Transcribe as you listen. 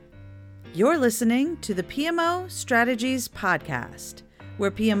You're listening to the PMO Strategies Podcast,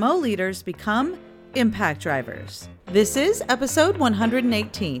 where PMO leaders become impact drivers. This is episode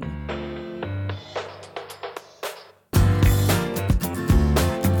 118.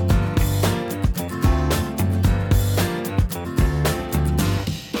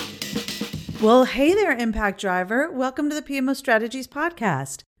 Well, hey there, impact driver. Welcome to the PMO Strategies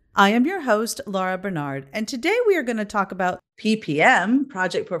Podcast. I am your host, Laura Bernard, and today we are going to talk about PPM,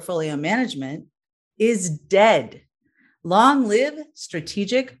 Project Portfolio Management, is dead. Long live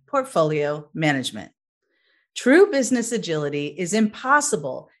Strategic Portfolio Management. True business agility is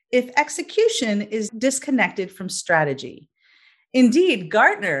impossible if execution is disconnected from strategy. Indeed,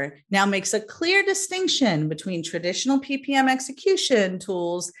 Gartner now makes a clear distinction between traditional PPM execution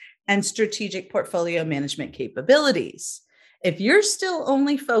tools and strategic portfolio management capabilities. If you're still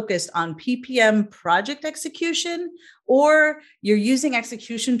only focused on PPM project execution, or you're using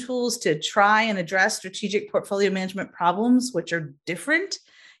execution tools to try and address strategic portfolio management problems, which are different,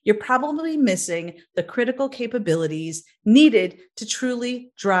 you're probably missing the critical capabilities needed to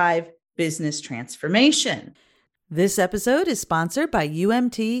truly drive business transformation. This episode is sponsored by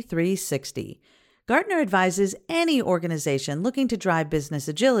UMT 360. Gartner advises any organization looking to drive business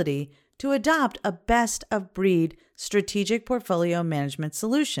agility to adopt a best-of-breed strategic portfolio management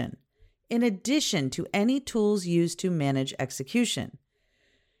solution, in addition to any tools used to manage execution.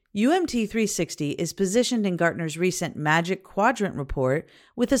 UMT 360 is positioned in Gartner's recent Magic Quadrant report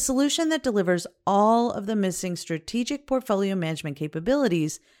with a solution that delivers all of the missing strategic portfolio management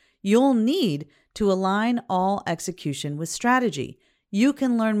capabilities you'll need to align all execution with strategy. You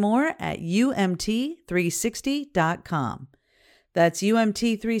can learn more at umt360.com. That's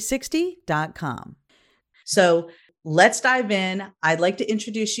umt360.com. So let's dive in. I'd like to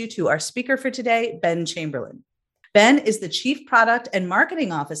introduce you to our speaker for today, Ben Chamberlain. Ben is the Chief Product and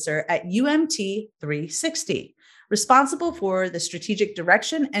Marketing Officer at UMT 360, responsible for the strategic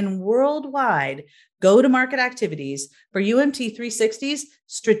direction and worldwide go-to-market activities for UMT 360's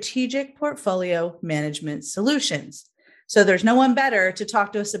strategic portfolio management solutions. So there's no one better to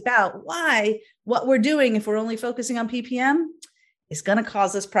talk to us about why what we're doing, if we're only focusing on PPM, is going to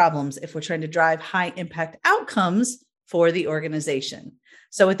cause us problems if we're trying to drive high impact outcomes for the organization.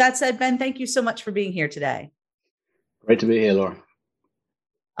 So with that said, Ben, thank you so much for being here today. Great to be here, Laura.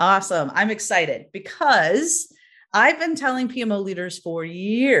 Awesome. I'm excited because I've been telling PMO leaders for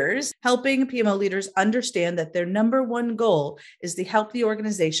years, helping PMO leaders understand that their number one goal is to help the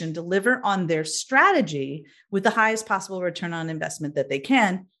organization deliver on their strategy with the highest possible return on investment that they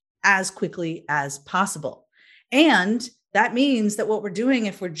can as quickly as possible. And that means that what we're doing,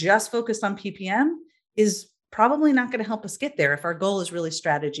 if we're just focused on PPM, is probably not going to help us get there if our goal is really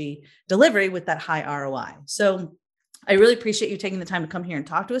strategy delivery with that high ROI. So I really appreciate you taking the time to come here and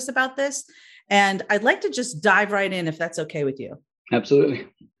talk to us about this. And I'd like to just dive right in if that's okay with you. Absolutely.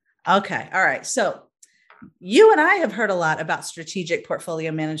 Okay. All right. So you and I have heard a lot about strategic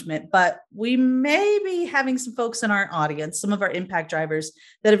portfolio management, but we may be having some folks in our audience, some of our impact drivers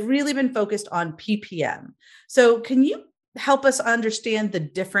that have really been focused on PPM. So can you help us understand the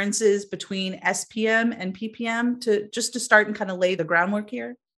differences between SPM and PPM to start and kind of lay the groundwork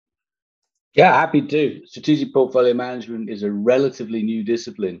here? Yeah, happy to. Strategic portfolio management is a relatively new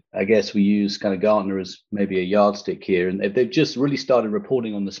discipline. I guess we use kind of Gartner as maybe a yardstick here, and they've just really started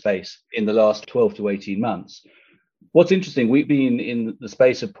reporting on the space in the last 12 to 18 months. What's interesting, we've been in the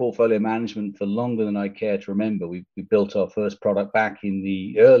space of portfolio management for longer than I care to remember. We built our first product back in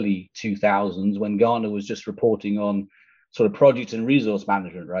the early 2000s when Gartner was just reporting on sort of project and resource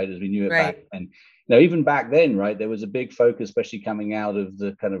management, right, as we knew it back then. Now, even back then, right, there was a big focus, especially coming out of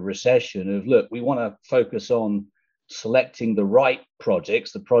the kind of recession of, look, we want to focus on selecting the right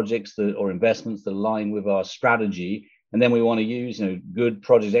projects, the projects that or investments that align with our strategy. And then we want to use, good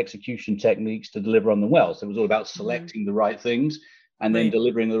project execution techniques to deliver on them well. So it was all about selecting the right things and then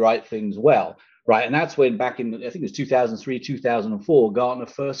delivering the right things well. Right. And that's when back in, I think it was 2003, 2004, Gartner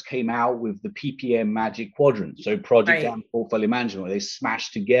first came out with the PPM Magic Quadrant. So project and portfolio management, where they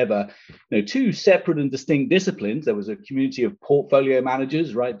smashed together, two separate and distinct disciplines. There was a community of portfolio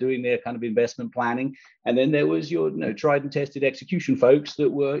managers, right, doing their kind of investment planning. And then there was your tried and tested execution folks that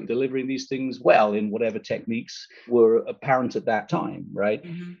were delivering these things well in whatever techniques were apparent at that time. Right.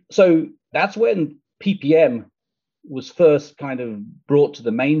 Mm-hmm. So that's when PPM was first kind of brought to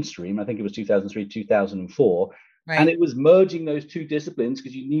the mainstream. I think it was 2003, 2004. Right. And it was merging those two disciplines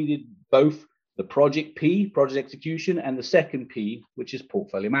because you needed both the project P, project execution, and the second P, which is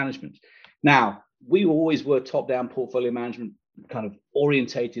portfolio management. Now, we always were top-down portfolio management kind of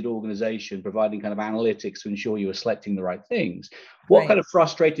orientated organization, providing kind of analytics to ensure you were selecting the right things. What kind of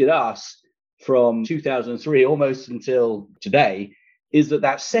frustrated us from 2003 almost until today is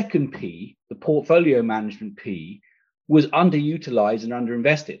that second P, the portfolio management P, was underutilized and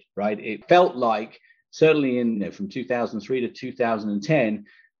underinvested, right? It felt like certainly from 2003 to 2010,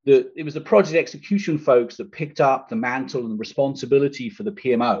 that it was the project execution folks that picked up the mantle and the responsibility for the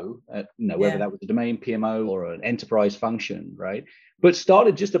PMO, whether that was a domain PMO or an enterprise function, right? But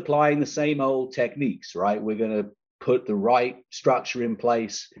started just applying the same old techniques, right? We're going to put the right structure in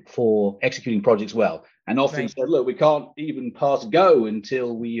place for executing projects well. And often said, look, we can't even pass go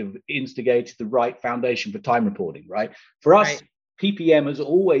until we have instigated the right foundation for time reporting, right? For us, PPM has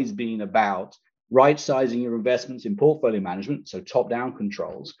always been about right-sizing your investments in portfolio management, so top-down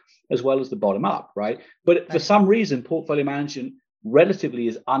controls, as well as the bottom-up, right? But for some reason, portfolio management relatively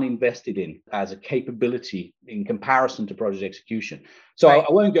is uninvested in as a capability in comparison to project execution. So I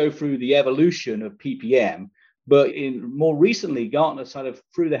won't go through the evolution of PPM, but more recently, Gartner sort of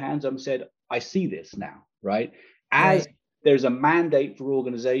threw their hands up and said, I see this now, right? As there's a mandate for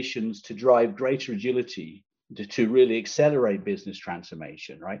organizations to drive greater agility, to really accelerate business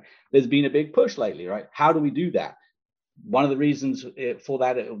transformation, right? There's been a big push lately, right? How do we do that? One of the reasons for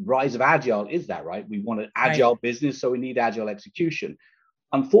that rise of agile is that, right? We want an agile business, so we need agile execution.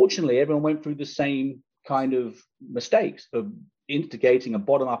 Unfortunately, everyone went through the same kind of mistakes of instigating a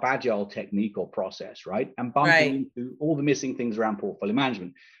bottom-up agile technique or process, right? And bumping into all the missing things around portfolio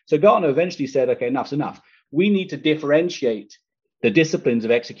management. So Gartner eventually said, okay, enough's enough. We need to differentiate the disciplines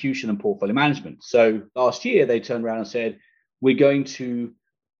of execution and portfolio management. So last year, they turned around and said, we're going to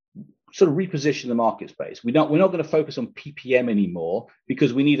sort of reposition the market space. We're not going to focus on PPM anymore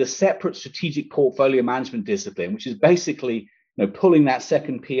because we need a separate strategic portfolio management discipline, which is basically pulling that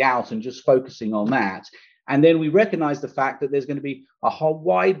second P out and just focusing on that. And then we recognize the fact that there's going to be a whole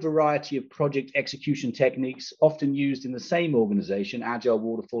wide variety of project execution techniques often used in the same organization, agile,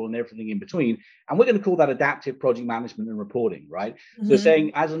 waterfall, and everything in between. And we're going to call that adaptive project management and reporting, right? So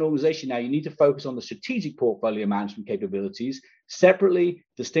saying as an organization now, you need to focus on the strategic portfolio management capabilities separately,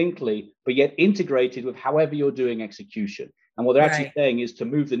 distinctly, but yet integrated with however you're doing execution. And what they're actually saying is to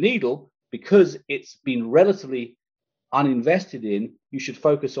move the needle, because it's been relatively uninvested in, you should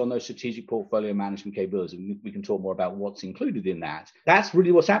focus on those strategic portfolio management capabilities. And we can talk more about what's included in that. That's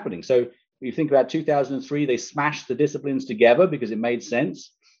really what's happening. So you think about 2003, they smashed the disciplines together because it made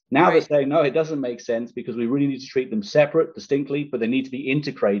sense. Now they're saying, no, it doesn't make sense because we really need to treat them separate, distinctly, but they need to be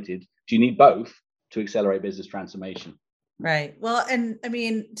integrated. So you need both to accelerate business transformation. Right. Well, and I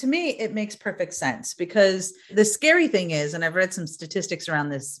mean, to me, it makes perfect sense because the scary thing is, and I've read some statistics around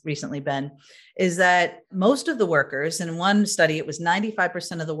this recently, Ben, is that most of the workers, in one study, it was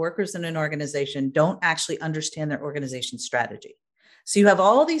 95% of the workers in an organization don't actually understand their organization strategy. So you have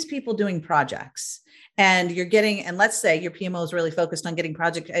all these people doing projects and you're getting, and let's say your PMO is really focused on getting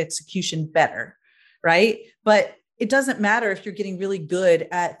project execution better, right? But it doesn't matter if you're getting really good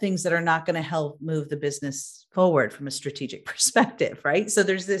at things that are not going to help move the business forward from a strategic perspective, right? So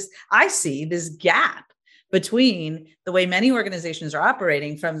I see this gap between the way many organizations are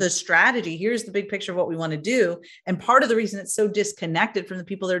operating from the strategy. Here's the big picture of what we want to do. And part of the reason it's so disconnected from the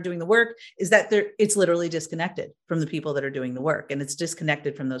people that are doing the work is that it's literally disconnected from the people that are doing the work, and it's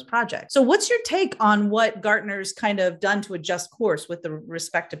disconnected from those projects. So what's your take on what Gartner's kind of done to adjust course with the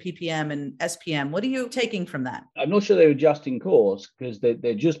respect to PPM and SPM? What are you taking from that? I'm not sure they're adjusting course because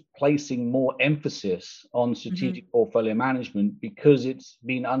they're just placing more emphasis on strategic portfolio management because it's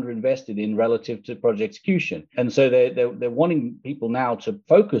been underinvested in relative to project execution. And so they're wanting people now to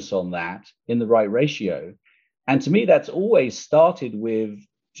focus on that in the right ratio. And to me, that's always started with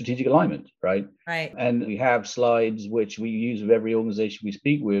strategic alignment, right? Right. And we have slides which we use with every organization we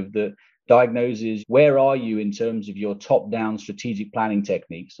speak with that diagnoses where are you in terms of your top-down strategic planning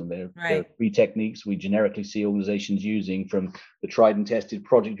techniques. And there are three techniques we generically see organizations using, from the tried and tested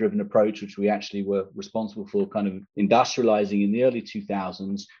project-driven approach, which we actually were responsible for kind of industrializing in the early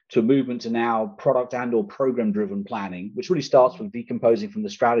 2000s, to a movement to now product and or program-driven planning, which really starts with decomposing from the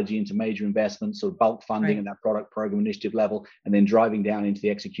strategy into major investments or bulk funding at that product program initiative level, and then driving down into the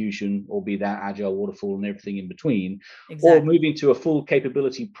execution, or be that agile, waterfall, and everything in between. Or moving to a full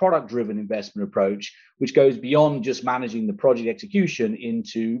capability product-driven investment approach, which goes beyond just managing the project execution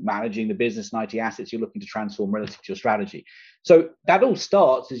into managing the business and IT assets you're looking to transform relative to your strategy. So that all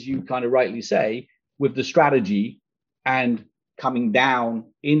starts, as you kind of rightly say, with the strategy and coming down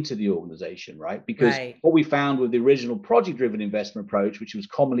into the organization, right? Because what we found with the original project-driven investment approach, which was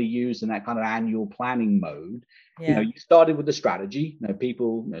commonly used in that kind of annual planning mode, you started with the strategy,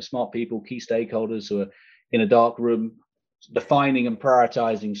 people, smart people, key stakeholders who are in a dark room defining and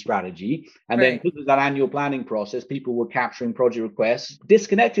prioritizing strategy. And then because of that annual planning process, people were capturing project requests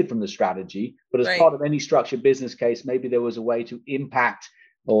disconnected from the strategy. But as part of any structured business case, maybe there was a way to impact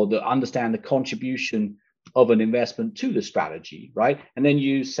or to understand the contribution of an investment to the strategy, right? And then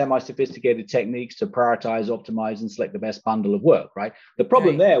use semi-sophisticated techniques to prioritize, optimize, and select the best bundle of work, right? The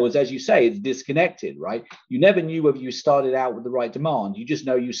problem there was, as you say, it's disconnected, right? You never knew whether you started out with the right demand. You just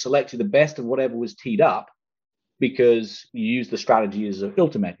know you selected the best of whatever was teed up because you use the strategy as a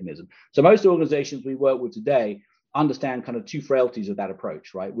filter mechanism. So most organizations we work with today understand kind of two frailties of that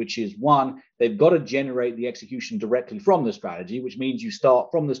approach, right? Which is one, they've got to generate the execution directly from the strategy, which means you start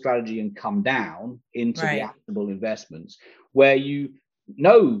from the strategy and come down into the actionable investments where you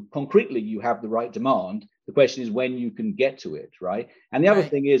know concretely you have the right demand. The question is when you can get to it, right? And the other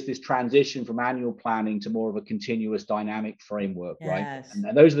thing is this transition from annual planning to more of a continuous dynamic framework, right?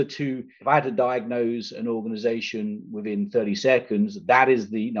 And those are the two. If I had to diagnose an organization within 30 seconds, that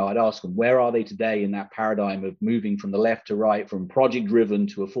is I'd ask them, where are they today in that paradigm of moving from the left to right, from project driven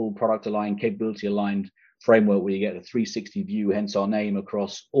to a full product aligned, capability aligned framework where you get a 360 view, hence our name,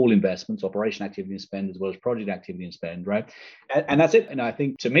 across all investments, operation activity and spend, as well as project activity and spend, right? And that's it. And I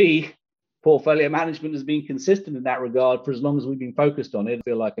think, to me, portfolio management has been consistent in that regard for as long as we've been focused on it. I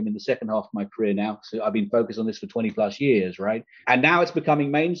feel like I'm in the second half of my career now. So I've been focused on this for 20 plus years, right? And now it's becoming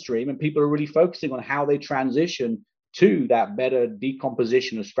mainstream and people are really focusing on how they transition to that better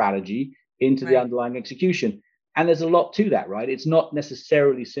decomposition of strategy into the underlying execution. And there's a lot to that, right? It's not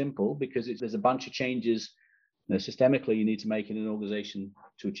necessarily simple because there's a bunch of changes systemically you need to make in an organization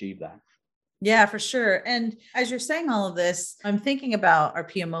to achieve that. Yeah, for sure. And as you're saying all of this, I'm thinking about our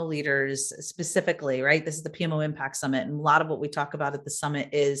PMO leaders specifically, right? This is the PMO Impact Summit. And a lot of what we talk about at the summit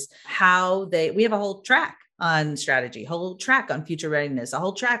is how we have a whole track on strategy, whole track on future readiness, a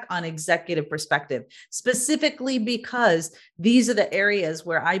whole track on executive perspective, specifically because these are the areas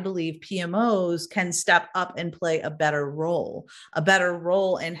where I believe PMOs can step up and play a better role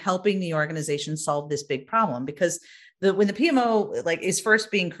in helping the organization solve this big problem. Because when the PMO is first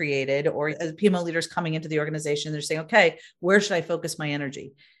being created, or as PMO leaders coming into the organization, they're saying, okay, where should I focus my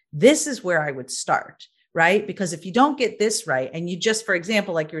energy? This is where I would start, right? Because if you don't get this right, and you just, for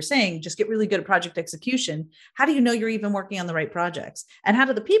example, like you were saying, just get really good at project execution, how do you know you're even working on the right projects? And how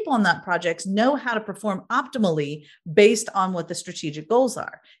do the people on that projects know how to perform optimally based on what the strategic goals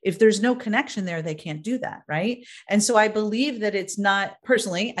are? If there's no connection there, they can't do that, right? And so I believe that it's not,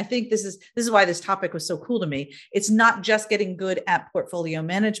 personally, I think this is why this topic was so cool to me. It's not just getting good at portfolio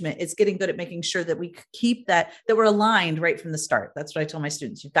management. It's getting good at making sure that we keep that we're aligned right from the start. That's what I tell my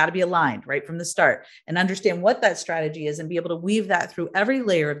students. You've got to be aligned right from the start and understand what that strategy is and be able to weave that through every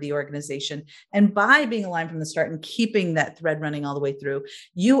layer of the organization. And by being aligned from the start and keeping that thread running all the way through,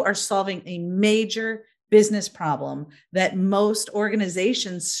 you are solving a major business problem that most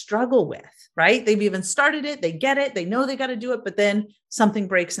organizations struggle with, right? They've even started it, they get it, they know they got to do it, but then something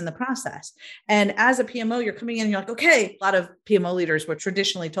breaks in the process. And as a PMO, you're coming in and you're like, okay, a lot of PMO leaders were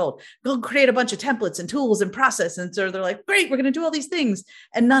traditionally told, go create a bunch of templates and tools and process. And so they're like, great, we're going to do all these things.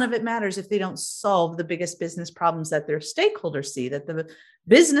 And none of it matters if they don't solve the biggest business problems that their stakeholders see, that the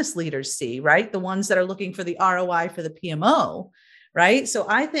business leaders see, right? The ones that are looking for the ROI for the PMO, right? So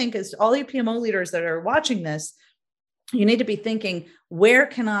I think as all you PMO leaders that are watching this, you need to be thinking, where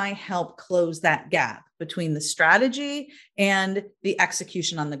can I help close that gap between the strategy and the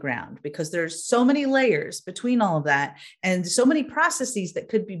execution on the ground? Because there's so many layers between all of that and so many processes that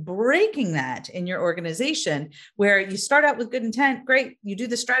could be breaking that in your organization, where you start out with good intent. Great. You do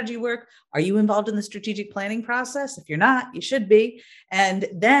the strategy work. Are you involved in the strategic planning process? If you're not, you should be. And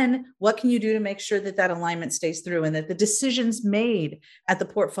then what can you do to make sure that that alignment stays through and that the decisions made at the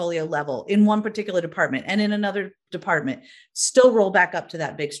portfolio level in one particular department and in another department still roll back up to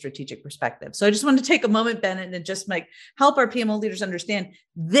that big strategic perspective. So I just wanted to take a moment, Bennett, and just help our PMO leaders understand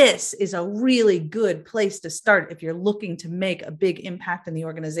this is a really good place to start if you're looking to make a big impact in the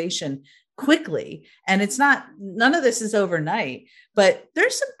organization quickly. And none of this is overnight, but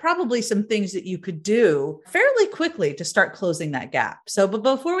there's probably some things that you could do fairly quickly to start closing that gap. So, but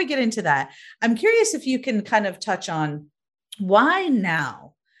before we get into that, I'm curious if you can kind of touch on why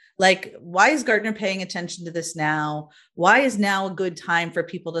now? Why is Gartner paying attention to this now? Why is now a good time for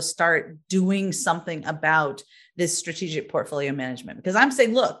people to start doing something about this strategic portfolio management? Because I'm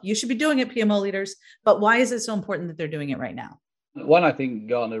saying, look, you should be doing it, PMO leaders, but why is it so important that they're doing it right now? One, I think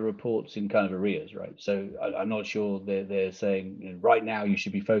Gartner reports in kind of arrears, right? So I'm not sure they're saying right now you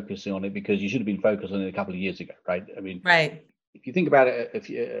should be focusing on it because you should have been focused on it a couple of years ago, right? I mean, right. If you think about it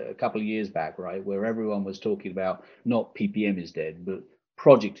a couple of years back, right, where everyone was talking about not PPM is dead, but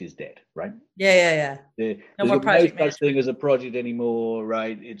project is dead, right? Yeah. There's more no project such thing management. as a project anymore,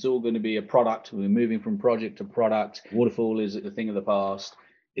 right? It's all going to be a product. We're moving from project to product. Waterfall is a thing of the past.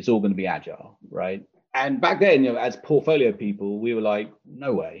 It's all going to be agile, right? And back then, as portfolio people, we were like,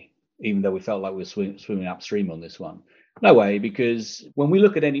 no way, even though we felt like we were swimming upstream on this one. No way, because when we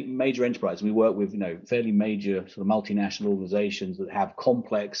look at any major enterprise, we work with fairly major sort of multinational organizations that have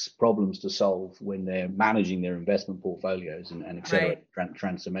complex problems to solve when they're managing their investment portfolios and accelerate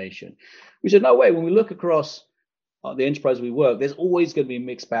transformation. We said, no way. When we look across the enterprise we work, there's always going to be a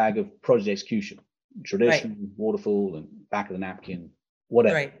mixed bag of project execution, traditional, waterfall, and back of the napkin,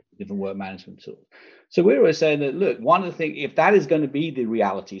 whatever, different work management tools. So we were saying that, look, one of the things, if that is going to be the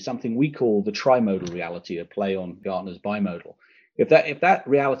reality, something we call the trimodal reality, a play on Gartner's bimodal, if that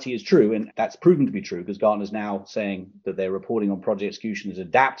reality is true, and that's proven to be true, because Gartner's now saying that they're reporting on project execution as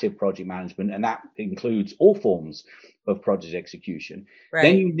adaptive project management, and that includes all forms of project execution,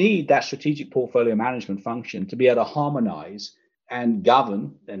 then you need that strategic portfolio management function to be able to harmonize and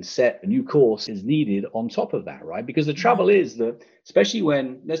govern and set a new course is needed on top of that, right? Because the trouble is that, especially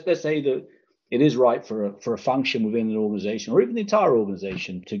when, let's say that it is right for a function within an organization or even the entire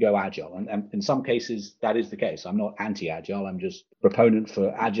organization to go agile. And in some cases, that is the case. I'm not anti-agile. I'm just proponent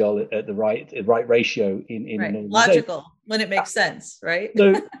for agile at the right ratio in an organization. Logical when it makes sense, right?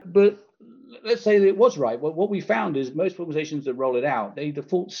 So, but let's say that it was right. Well, what we found is most organizations that roll it out, they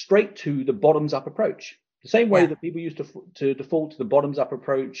default straight to the bottoms up approach. The same way that people used to default to the bottoms-up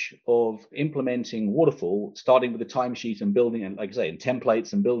approach of implementing waterfall, starting with the timesheet and building, and like I say, and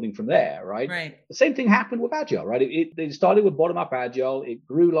templates and building from there, right? The same thing happened with agile, right? They started with bottom-up agile. It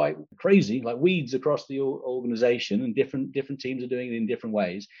grew like crazy, like weeds across the organization, and different teams are doing it in different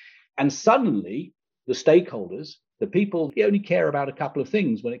ways. And suddenly, the stakeholders, the people, they only care about a couple of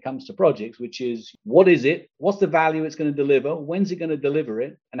things when it comes to projects, which is what is it, what's the value it's going to deliver, when's it going to deliver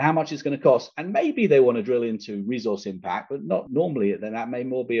it, and how much it's going to cost. And maybe they want to drill into resource impact, but not normally. Then that may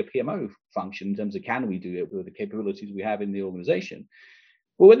more be a PMO function in terms of can we do it with the capabilities we have in the organization.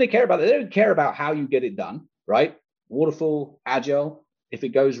 Well, when they care about it, they don't care about how you get it done, right? Waterfall, agile. If it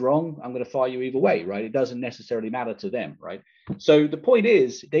goes wrong, I'm going to fire you either way, right? It doesn't necessarily matter to them, right? So the point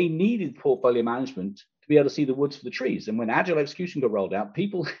is, they needed portfolio management to be able to see the woods for the trees. And when agile execution got rolled out,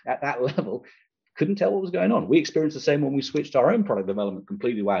 people at that level couldn't tell what was going on. We experienced the same when we switched our own product development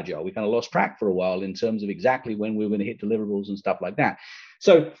completely to agile. We kind of lost track for a while in terms of exactly when we were going to hit deliverables and stuff like that.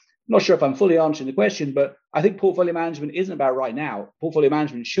 So I'm not sure if I'm fully answering the question, but I think portfolio management isn't about right now. Portfolio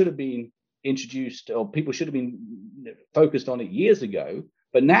management should have been introduced, or people should have been focused on it years ago.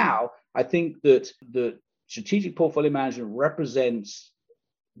 But now I think that the strategic portfolio management represents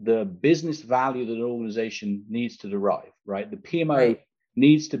the business value that an organization needs to derive, right? The PMO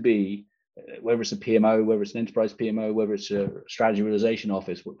needs to be, whether it's a PMO, whether it's an enterprise PMO, whether it's a strategy realization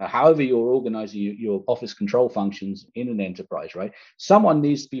office, however you're organizing your office control functions in an enterprise, right? Someone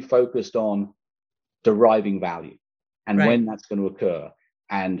needs to be focused on deriving value and when that's going to occur.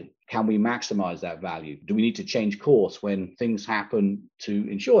 And can we maximize that value? Do we need to change course when things happen to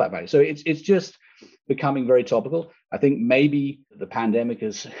ensure that value? So it's just becoming very topical. I think maybe the pandemic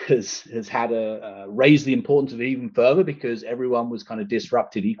has had raised the importance of it even further because everyone was kind of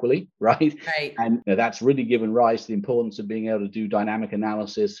disrupted equally, right? And that's really given rise to the importance of being able to do dynamic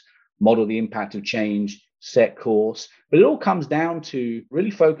analysis, model the impact of change, set course. But it all comes down to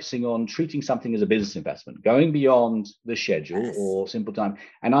really focusing on treating something as a business investment, going beyond the schedule or simple time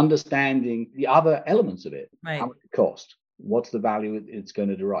and understanding the other elements of it. How much it costs? What's the value it's going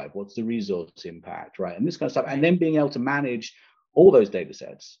to derive? What's the resource impact, right? And this kind of stuff. And then being able to manage all those data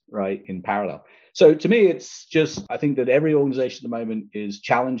sets, right, in parallel. So to me, it's just, I think that every organization at the moment is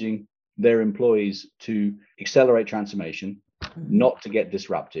challenging their employees to accelerate transformation, not to get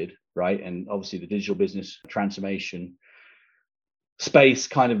disrupted, right? And obviously the digital business transformation space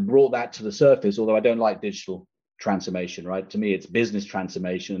kind of brought that to the surface, although I don't like digital transformation, right? To me, it's business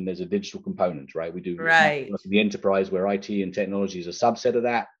transformation and there's a digital component, right? We do the enterprise where IT and technology is a subset of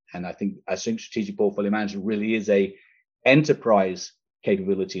that. And I think strategic portfolio management really is a enterprise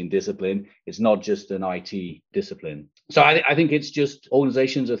capability and discipline. It's not just an IT discipline. So I think it's just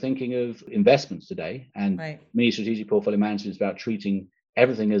organizations are thinking of investments today. And many strategic portfolio management is about treating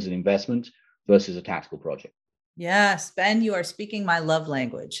everything as an investment versus a tactical project. Yes, Ben, you are speaking my love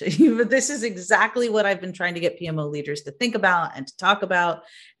language. This is exactly what I've been trying to get PMO leaders to think about and to talk about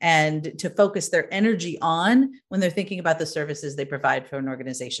and to focus their energy on when they're thinking about the services they provide for an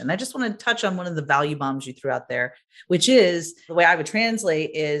organization. I just want to touch on one of the value bombs you threw out there, which is the way I would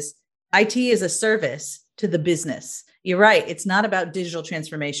translate is IT is a service to the business. You're right. It's not about digital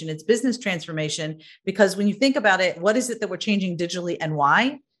transformation. It's business transformation, because when you think about it, what is it that we're changing digitally and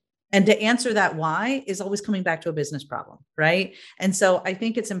why? And to answer that why is always coming back to a business problem, right? And so I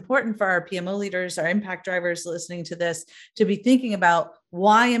think it's important for our PMO leaders, our impact drivers listening to this, to be thinking about,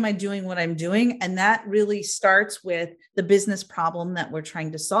 why am I doing what I'm doing? And that really starts with the business problem that we're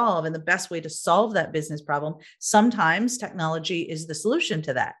trying to solve. And the best way to solve that business problem, sometimes technology is the solution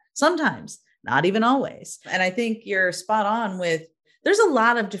to that. Sometimes, not even always. And I think you're spot on with, there's a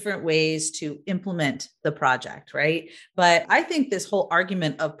lot of different ways to implement the project, right? But I think this whole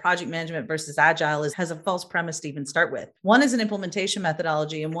argument of project management versus agile has a false premise to even start with. One is an implementation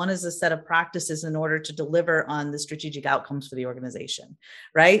methodology, and one is a set of practices in order to deliver on the strategic outcomes for the organization,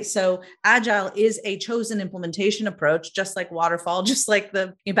 right? So agile is a chosen implementation approach, just like waterfall, just like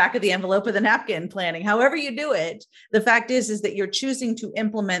the back of the envelope of the napkin planning. However you do it, the fact is that you're choosing to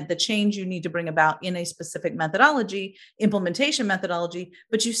implement the change you need to bring about in a specific methodology, implementation methodology,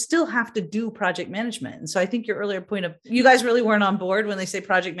 but you still have to do project management. And so I think your earlier point of, you guys really weren't on board when they say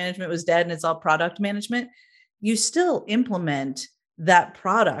project management was dead and it's all product management. You still implement that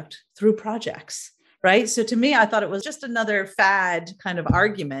product through projects, right? So to me, I thought it was just another fad kind of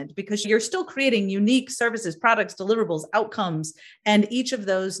argument, because you're still creating unique services, products, deliverables, outcomes, and each of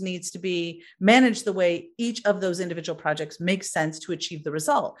those needs to be managed the way each of those individual projects makes sense to achieve the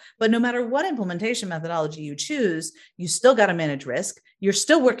result. But no matter what implementation methodology you choose, you still got to manage risk. You're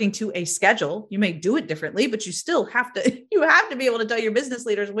still working to a schedule. You may do it differently, but you still have to, you have to be able to tell your business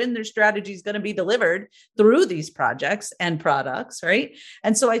leaders when their strategy is going to be delivered through these projects and products, right?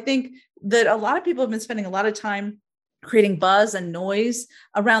 And so I think that a lot of people have been spending a lot of time creating buzz and noise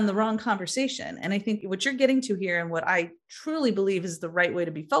around the wrong conversation. And I think what you're getting to here, and what I truly believe is the right way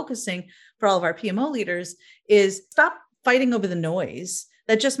to be focusing for all of our PMO leaders, is stop fighting over the noise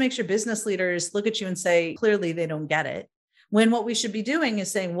that just makes your business leaders look at you and say, clearly they don't get it. When what we should be doing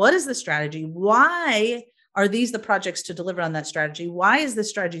is saying, what is the strategy? Why are these the projects to deliver on that strategy? Why is this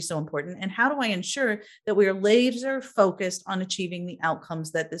strategy so important? And how do I ensure that we are laser focused on achieving the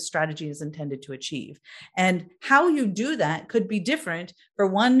outcomes that this strategy is intended to achieve? And how you do that could be different for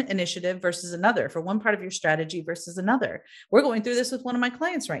one initiative versus another, for one part of your strategy versus another. We're going through this with one of my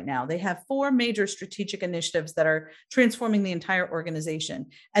clients right now. They have 4 major strategic initiatives that are transforming the entire organization.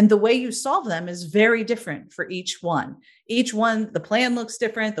 And the way you solve them is very different for each one. Each one, the plan looks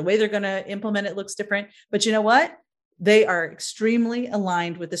different. The way they're going to implement it looks different. But you know what? They are extremely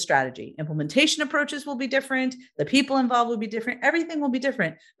aligned with the strategy. Implementation approaches will be different. The people involved will be different. Everything will be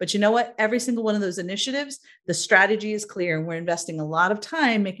different. But you know what? Every single one of those initiatives, the strategy is clear. And we're investing a lot of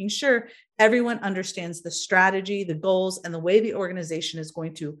time making sure everyone understands the strategy, the goals, and the way the organization is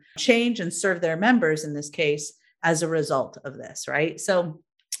going to change and serve their members in this case as a result of this, right? So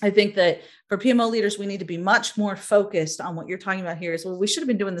I think that for PMO leaders, we need to be much more focused on what you're talking about here is, well, we should have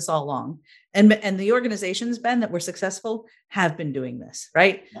been doing this all along. And the organizations, Ben, that were successful have been doing this,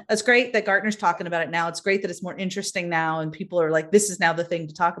 right? That's great that Gartner's talking about it now. It's great that it's more interesting now. And people are like, this is now the thing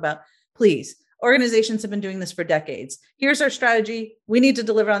to talk about. Please, organizations have been doing this for decades. Here's our strategy. We need to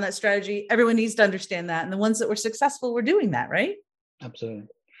deliver on that strategy. Everyone needs to understand that. And the ones that were successful were doing that, right? Absolutely.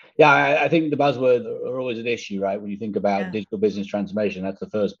 Yeah, I think the buzzwords are always an issue, right? When you think about digital business transformation, that's the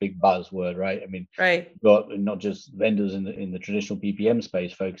first big buzzword, right? I mean, you've got not just vendors in the traditional PPM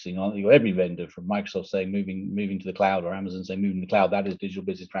space focusing on, you got every vendor from Microsoft saying moving to the cloud, or Amazon saying moving to the cloud. That is digital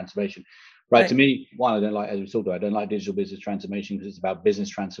business transformation, right? To me, one, I don't like, as we talked about, I don't like digital business transformation because it's about business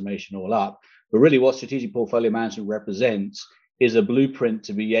transformation all up. But really, what strategic portfolio management represents is a blueprint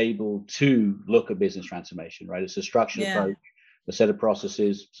to be able to look at business transformation, right? It's a structured approach, a set of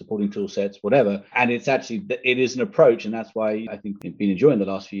processes, supporting tool sets, whatever. And it's actually, it is an approach. And that's why I think I've been enjoying the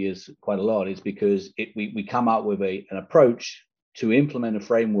last few years quite a lot, is because we come up with an approach to implement a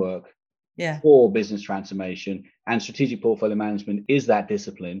framework for business transformation. And strategic portfolio management is that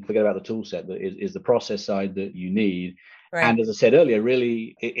discipline. Forget about the tool set, that is the process side that you need. And as I said earlier,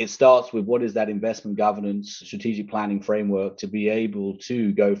 really, it starts with what is that investment governance, strategic planning framework to be able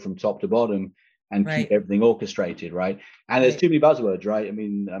to go from top to bottom and keep everything orchestrated, right? And there's too many buzzwords, right? I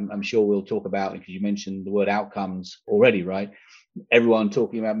mean, I'm sure we'll talk about, because you mentioned the word outcomes already, right? Everyone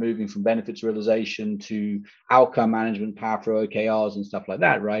talking about moving from benefits realization to outcome management, power for OKRs and stuff like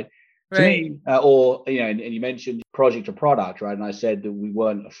that, right? To me, or, you know, and you mentioned project to product, right? And I said that we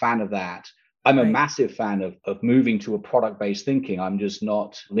weren't a fan of that. I'm a massive fan of moving to a product-based thinking. I'm just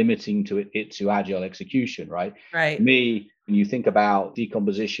not limiting it to agile execution, right? Me, when you think about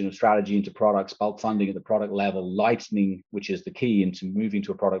decomposition of strategy into products, bulk funding at the product level, lightening, which is the key into moving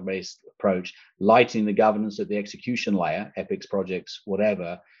to a product-based approach, lightening the governance at the execution layer, epics, projects,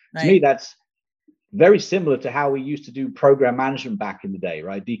 whatever. To me, that's very similar to how we used to do program management back in the day,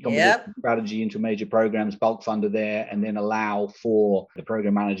 right? Yep. Strategy into major programs, bulk funder there, and then allow for the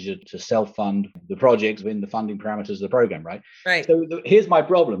program manager to self-fund the projects within the funding parameters of the program, right? Right. So here's my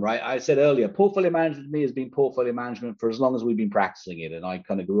problem, right? I said earlier, portfolio management to me has been portfolio management for as long as we've been practicing it. And I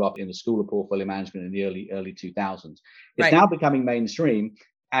kind of grew up in the school of portfolio management in the early 2000s. It's now becoming mainstream,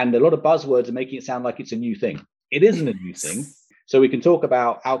 and a lot of buzzwords are making it sound like it's a new thing. It isn't a new thing. So we can talk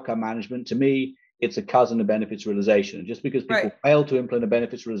about outcome management. To me, it's a cousin of benefits realization. And just because people fail to implement a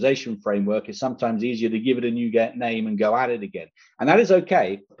benefits realization framework, it's sometimes easier to give it a new name and go at it again. And that is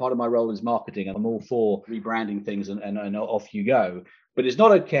okay. Part of my role is marketing, and I'm all for rebranding things and off you go. But it's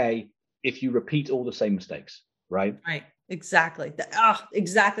not okay if you repeat all the same mistakes, right? Right. Exactly.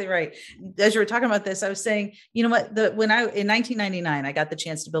 Exactly right. As you were talking about this, I was saying, you know what, in 1999, I got the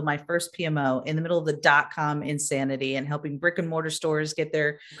chance to build my first PMO in the middle of the .com insanity and helping brick and mortar stores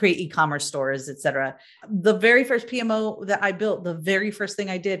create e-commerce stores, et cetera. The very first PMO that I built, the very first thing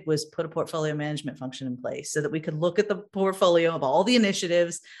I did was put a portfolio management function in place so that we could look at the portfolio of all the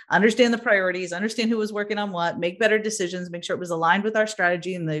initiatives, understand the priorities, understand who was working on what, make better decisions, make sure it was aligned with our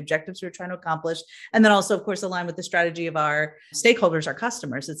strategy and the objectives we were trying to accomplish. And then also, of course, align with the strategy of our stakeholders, our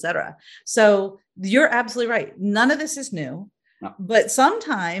customers, et cetera. So you're absolutely right. None of this is new, but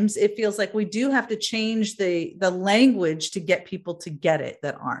sometimes it feels like we do have to change the language to get people to get it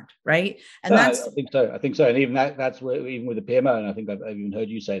that aren't, right. And I think so. And even that's where, even with the PMO, and I think I've even heard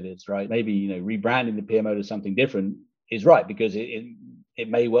you say this, right? Maybe, rebranding the PMO to something different is right, because it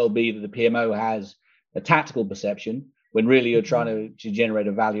may well be that the PMO has a tactical perception when really you're trying to generate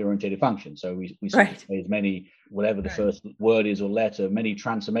a value-oriented function. So we see as many, whatever the first word is or letter, many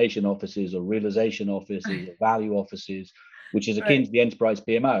transformation offices or realization offices or value offices, which is akin to the enterprise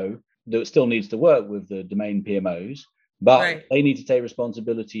PMO, that still needs to work with the domain PMOs, but they need to take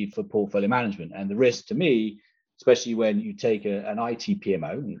responsibility for portfolio management. And the risk to me, especially when you take an IT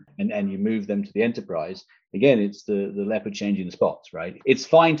PMO and you move them to the enterprise, again, it's the leopard changing the spots, right? It's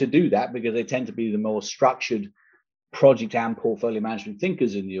fine to do that because they tend to be the more structured project and portfolio management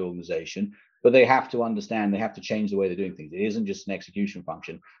thinkers in the organization, but they have to understand, they have to change the way they're doing things. It isn't just an execution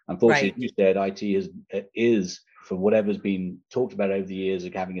function. Unfortunately, as you said, IT is, for whatever's been talked about over the years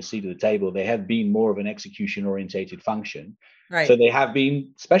of having a seat at the table, they have been more of an execution orientated function. So they have been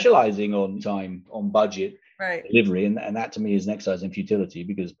specializing on time, on budget, delivery, and that to me is an exercise in futility,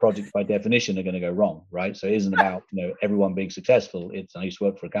 because projects by definition are going to go wrong, right? So it isn't about everyone being successful. I used to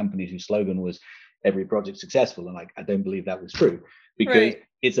work for a company whose slogan was every project successful, and I don't believe that was true, because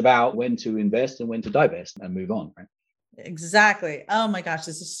it's about when to invest and when to divest and move on, right? Exactly. Oh my gosh,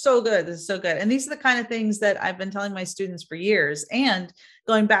 this is so good. This is so good. And these are the kind of things that I've been telling my students for years. And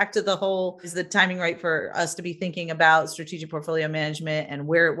going back to the whole, is the timing right for us to be thinking about strategic portfolio management and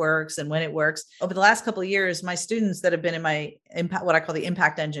where it works and when it works? Over the last couple of years, my students that have been in my impact, what I call the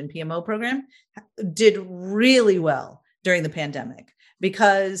Impact Engine PMO program, did really well during the pandemic,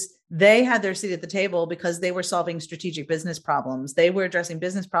 because they had their seat at the table, because they were solving strategic business problems. They were addressing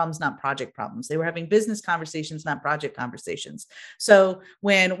business problems, not project problems. They were having business conversations, not project conversations. So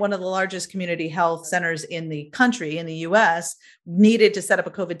when one of the largest community health centers in the country, in the US, needed to set up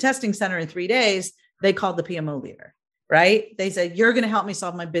a COVID testing center in 3 days, they called the PMO leader. Right? They said, you're going to help me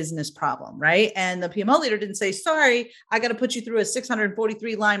solve my business problem. Right? And the PMO leader didn't say, sorry, I got to put you through a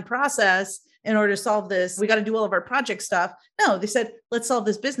 643 line process in order to solve this. We got to do all of our project stuff. No, they said, let's solve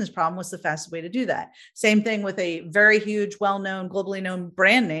this business problem. What's the fastest way to do that? Same thing with a very huge, well-known, globally known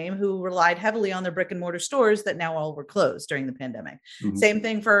brand name who relied heavily on their brick and mortar stores that now all were closed during the pandemic. Same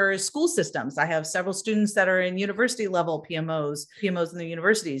thing for school systems. I have several students that are in university level PMOs in the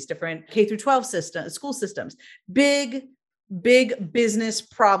universities, different K through 12 school systems, big business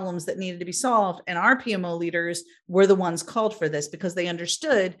problems that needed to be solved. And our PMO leaders were the ones called for this, because they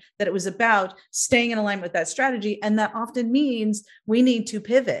understood that it was about staying in alignment with that strategy. And that often means we need to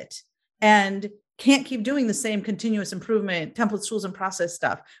pivot and can't keep doing the same continuous improvement, templates, tools, and process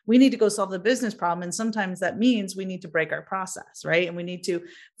stuff. We need to go solve the business problem. And sometimes that means we need to break our process, right? And we need to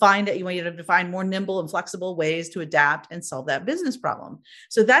find more nimble and flexible ways to adapt and solve that business problem.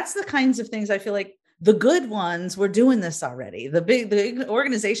 So that's the kinds of things I feel like the good ones were doing this already. The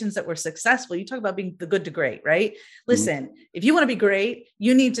organizations that were successful, you talk about being the good to great, right? Listen, if you want to be great,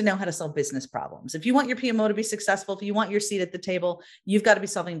 you need to know how to solve business problems. If you want your PMO to be successful, if you want your seat at the table, you've got to be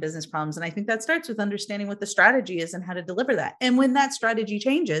solving business problems. And I think that starts with understanding what the strategy is and how to deliver that. And when that strategy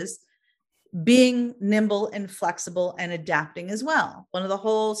changes, being nimble and flexible and adapting as well. One of the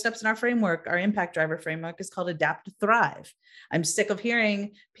whole steps in our framework, our impact driver framework, is called adapt to thrive. I'm sick of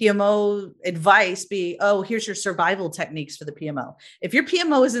hearing PMO advice be, oh, here's your survival techniques for the PMO. If your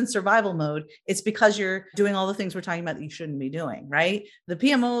PMO is in survival mode, it's because you're doing all the things we're talking about that you shouldn't be doing, right? The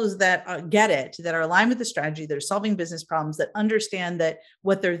PMOs that get it, that are aligned with the strategy, that are solving business problems, that understand that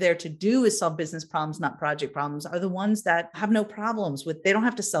what they're there to do is solve business problems, not project problems, are the ones that have no problems with, they don't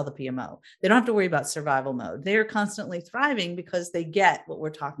have to sell the PMO. They don't have to worry about survival mode. They are constantly thriving because they get what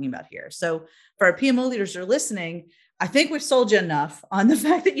we're talking about here. So for our PMO leaders who are listening, I think we've sold you enough on the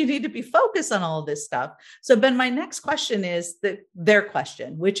fact that you need to be focused on all of this stuff. So Ben, my next question is their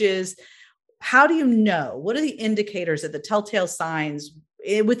question, which is, how do you know? What are the indicators, the telltale signs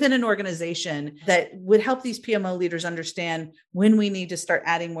within an organization that would help these PMO leaders understand when we need to start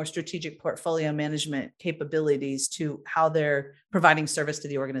adding more strategic portfolio management capabilities to how they're providing service to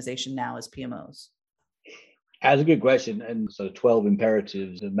the organization now as PMOs? That's a good question. And so 12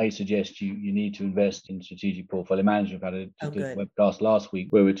 imperatives that may suggest you need to invest in strategic portfolio management. I had a webcast last week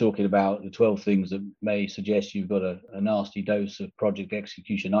where we're talking about the 12 things that may suggest you've got a nasty dose of project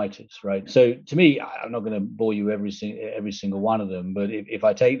executionitis, right? So to me, I'm not going to bore you every single one of them, but if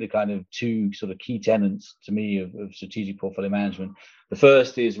I take the kind of two sort of key tenets to me of strategic portfolio management, the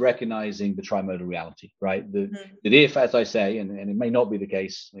first is recognizing the trimodal reality, right? That if, as I say, and it may not be the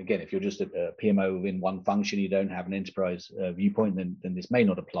case, again, if you're just a PMO in one function, you don't have an enterprise viewpoint, then this may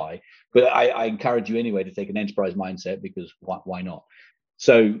not apply. But I encourage you anyway to take an enterprise mindset, because why not?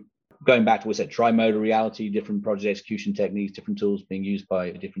 So going back to what I said, trimodal reality, different project execution techniques, different tools being used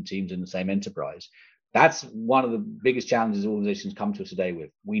by different teams in the same enterprise. That's one of the biggest challenges organizations come to us today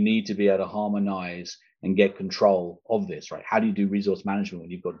with. We need to be able to harmonize and get control of this, right? How do you do resource management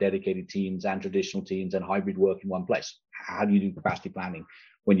when you've got dedicated teams and traditional teams and hybrid work in one place? How do you do capacity planning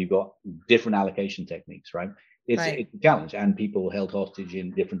when you've got different allocation techniques, right? It's a challenge, and people held hostage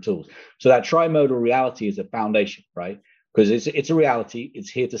in different tools. So that trimodal reality is a foundation, right? Because it's a reality.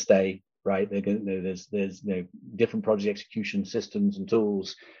 It's here to stay, right? There's different project execution systems and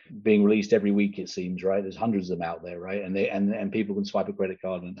tools being released every week, it seems, right? There's hundreds of them out there, right? And people can swipe a credit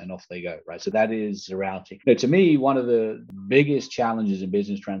card and off they go, right? So that is a reality. To me, one of the biggest challenges in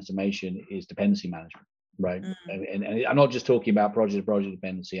business transformation is dependency management. Right. And I'm not just talking about project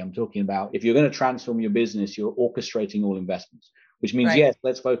dependency. I'm talking about, if you're going to transform your business, you're orchestrating all investments, which means, yes,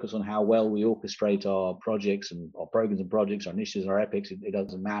 let's focus on how well we orchestrate our projects and our programs and projects, our initiatives, our epics. It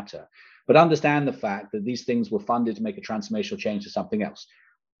doesn't matter. But understand the fact that these things were funded to make a transformational change to something else.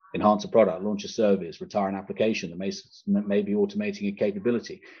 Enhance a product, launch a service, retire an application that may be automating a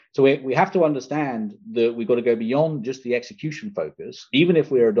capability. So we have to understand that we've got to go beyond just the execution focus, even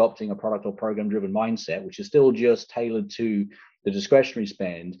if we're adopting a product or program-driven mindset, which is still just tailored to the discretionary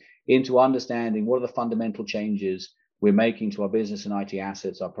spend, into understanding what are the fundamental changes we're making to our business and IT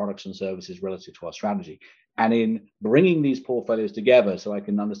assets, our products and services relative to our strategy. And in bringing these portfolios together, so I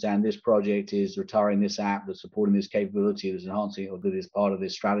can understand this project is retiring this app, that's supporting this capability, that's enhancing, or that is part of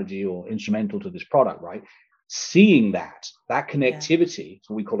this strategy or instrumental to this product, right? Seeing that connectivity,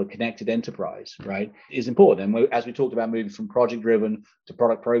 so we call a connected enterprise, right, is important. And as we talked about moving from project-driven to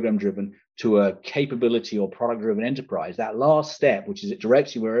product program-driven to a capability or product-driven enterprise, that last step, which is it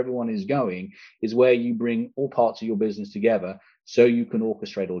directs you where everyone is going, is where you bring all parts of your business together so you can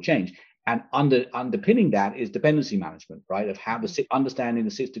orchestrate all change. And underpinning that is dependency management, right? Of how understanding the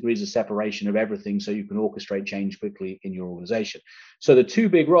 6 degrees of separation of everything so you can orchestrate change quickly in your organization. So the two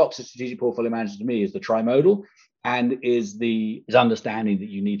big rocks of strategic portfolio management to me is the trimodal, and is understanding that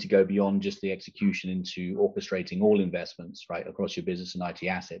you need to go beyond just the execution into orchestrating all investments, right, across your business and IT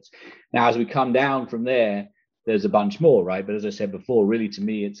assets. Now, as we come down from there, there's a bunch more, right? But as I said before, really to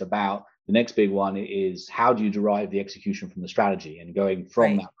me, it's about the next big one is, how do you derive the execution from the strategy, and going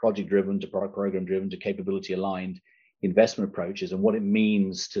from that project driven to product program driven to capability aligned investment approaches, and what it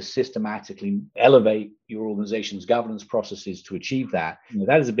means to systematically elevate your organization's governance processes to achieve that.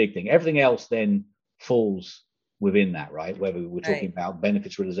 That is a big thing. Everything else then falls within that, right? Whether we're talking about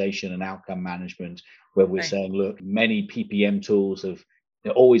benefits realization and outcome management, where we're saying, look, many PPM tools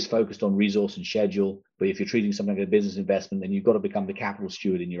they're always focused on resource and schedule. But if you're treating something like a business investment, then you've got to become the capital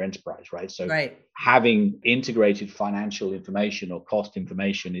steward in your enterprise, right? So having integrated financial information or cost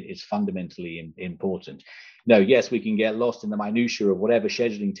information is fundamentally important. No, yes, we can get lost in the minutiae of whatever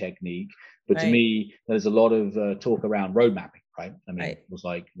scheduling technique. But to me, there's a lot of talk around road mapping, right? I mean, it was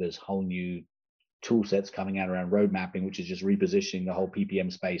like there's whole new tool sets coming out around road mapping, which is just repositioning the whole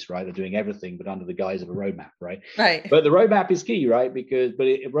PPM space, right? They're doing everything, but under the guise of a roadmap, right? Right. But the roadmap is key, right?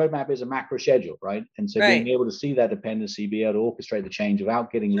 Roadmap is a macro schedule, right? And so being able to see that dependency, be able to orchestrate the change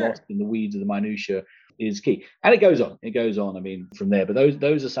without getting lost in the weeds of the minutia is key. And it goes on. I mean, from there. But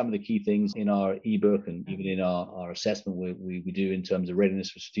those are some of the key things in our ebook and even in our assessment we do in terms of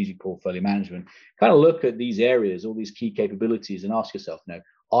readiness for strategic portfolio management. Kind of look at these areas, all these key capabilities, and ask yourself,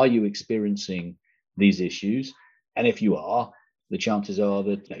 are you experiencing these issues? And if you are, the chances are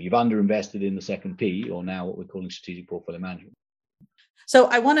that you've underinvested in the second P, or now what we're calling strategic portfolio management. So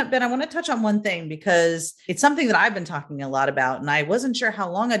I want to touch on one thing because it's something that I've been talking a lot about, and I wasn't sure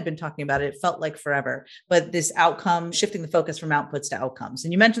how long I'd been talking about it. It felt like forever, but this outcome, shifting the focus from outputs to outcomes.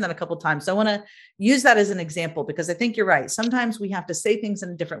 And you mentioned that a couple of times. So I want to use that as an example because I think you're right. Sometimes we have to say things in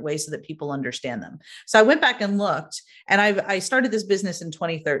a different way so that people understand them. So I went back and looked, and I started this business in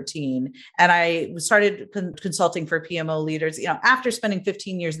 2013, and I started consulting for PMO leaders, after spending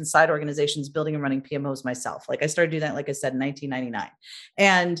 15 years inside organizations building and running PMOs myself. Like I started doing that, like I said, in 1999.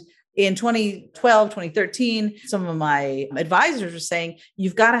 And in 2012, 2013, some of my advisors were saying,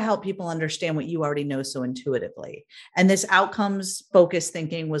 you've got to help people understand what you already know so intuitively. And this outcomes focused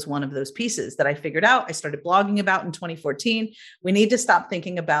thinking was one of those pieces that I figured out. I started blogging about in 2014. We need to stop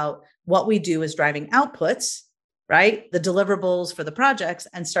thinking about what we do as driving outputs, right? The deliverables for the projects,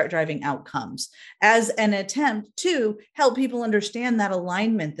 and start driving outcomes as an attempt to help people understand that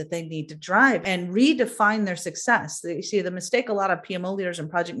alignment that they need to drive and redefine their success. You see, the mistake a lot of PMO leaders and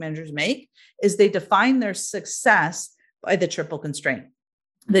project managers make is they define their success by the triple constraint.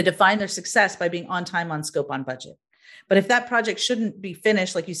 They define their success by being on time, on scope, on budget. But if that project shouldn't be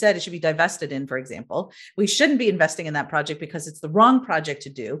finished, like you said, it should be divested in, for example, we shouldn't be investing in that project because it's the wrong project to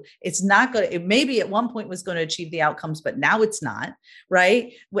do. It's not good. It maybe at one point was going to achieve the outcomes, but now it's not,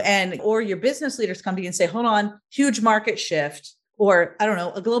 right? Or your business leaders come to you and say, hold on, huge market shift, or I don't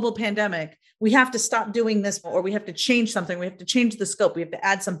know, a global pandemic. We have to stop doing this, or we have to change something. We have to change the scope. We have to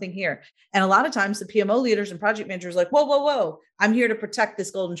add something here. And a lot of times the PMO leaders and project managers are like, whoa. I'm here to protect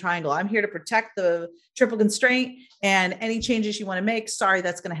this golden triangle. I'm here to protect the triple constraint, and any changes you want to make, sorry,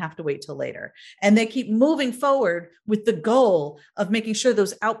 that's going to have to wait till later. And they keep moving forward with the goal of making sure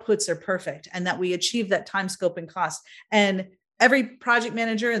those outputs are perfect and that we achieve that time, scope, and cost. And every project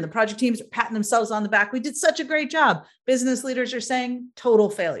manager and the project teams are patting themselves on the back. We did such a great job. Business leaders are saying total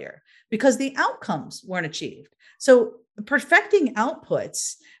failure because the outcomes weren't achieved. So perfecting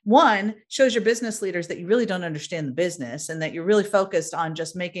outputs, one, shows your business leaders that you really don't understand the business and that you're really focused on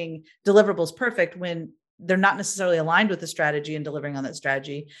just making deliverables perfect when they're not necessarily aligned with the strategy and delivering on that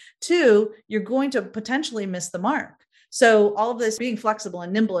strategy. Two, you're going to potentially miss the mark. So all of this being flexible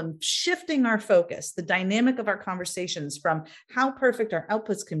and nimble and shifting our focus, the dynamic of our conversations from how perfect our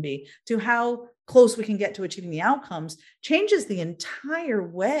outputs can be to how close we can get to achieving the outcomes changes the entire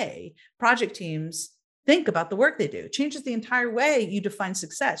way project teams think about the work they do, changes the entire way you define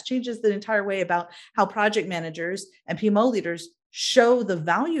success, changes the entire way about how project managers and PMO leaders show the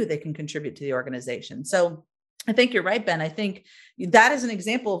value they can contribute to the organization. So I think you're right, Ben. I think that is an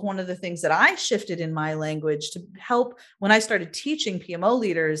example of one of the things that I shifted in my language to help when I started teaching PMO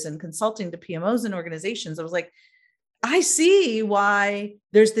leaders and consulting to PMOs and organizations. I was like, I see why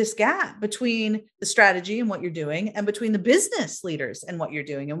there's this gap between the strategy and what you're doing and between the business leaders and what you're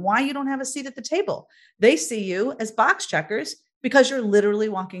doing and why you don't have a seat at the table. They see you as box checkers because you're literally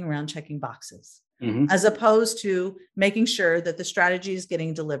walking around checking boxes, as opposed to making sure that the strategy is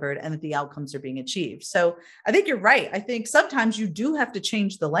getting delivered and that the outcomes are being achieved. So I think you're right. I think sometimes you do have to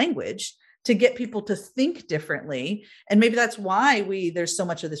change the language to get people to think differently. And maybe that's why there's so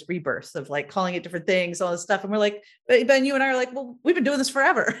much of this rebirth of like calling it different things, all this stuff. And we're like, Ben, you and I are like, well, we've been doing this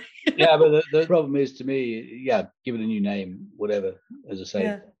forever. Yeah, but the problem is, to me, give it a new name, whatever, as I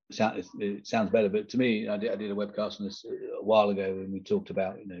say, it sounds better. But to me, I did a webcast on this a while ago when we talked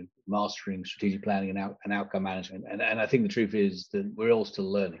about, mastering strategic planning and outcome management. And I think the truth is that we're all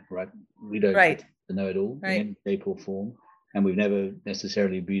still learning, right? We don't know it all in any shape or form. And we've never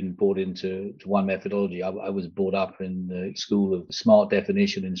necessarily been brought into one methodology. I was brought up in the school of smart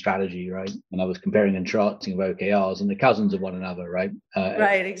definition and strategy, right? And I was comparing and charting of OKRs, and they're cousins of one another, right?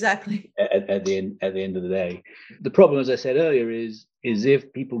 Exactly. At the end of the day, the problem, as I said earlier, is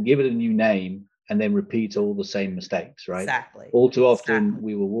if people give it a new name and then repeat all the same mistakes, right? Exactly. All too often,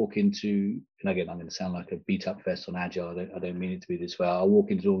 we will walk into, and again, I'm going to sound like a beat up fest on Agile. I don't mean it to be this way. I'll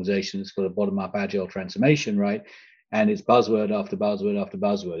walk into an organization that's got a bottom up Agile transformation, right? And it's buzzword after buzzword after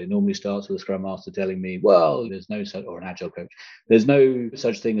buzzword. It normally starts with a Scrum Master telling me, well, there's no such, or an Agile coach, there's no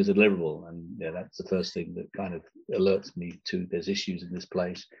such thing as a deliverable. And yeah, that's the first thing that kind of alerts me to there's issues in this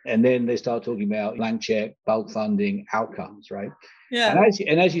place. And then they start talking about blank check, bulk funding, outcomes, right? Yeah.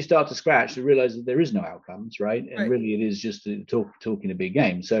 And as you start to scratch, you realize that there is no outcomes, right? And really, it is just talking a big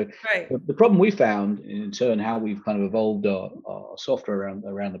game. So the problem we found, in turn, how we've kind of evolved our software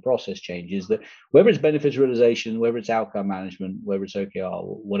around the process change is that whether it's benefits realization, whether it's outcome management, whether it's OKR,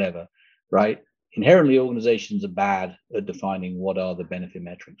 whatever, right? Inherently, organizations are bad at defining what are the benefit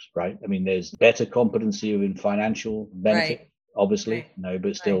metrics, right? I mean, there's better competency in financial benefit. Obviously, no,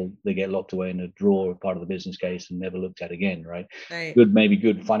 but still they get locked away in a drawer, part of the business case, and never looked at again, right?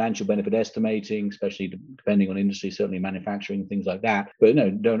 Good financial benefit estimating, especially depending on industry, certainly manufacturing, things like that. But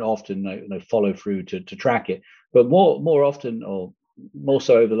don't often follow through to track it. But more often, or more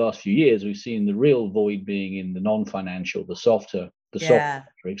so over the last few years, we've seen the real void being in the non-financial, the softer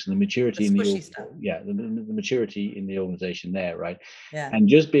metrics, and the maturity in the maturity in the organization there, right? And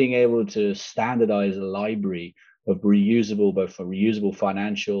just being able to standardize a library of both for reusable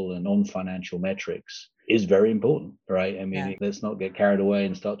financial and non-financial metrics is very important, right? I mean, let's not get carried away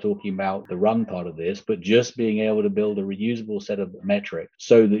and start talking about the run part of this, but just being able to build a reusable set of metrics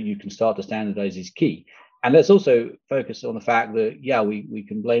so that you can start to standardize is key. And let's also focus on the fact that, we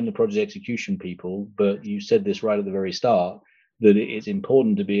can blame the project execution people, but you said this right at the very start, that it's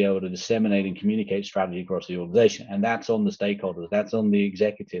important to be able to disseminate and communicate strategy across the organization. And that's on the stakeholders, that's on the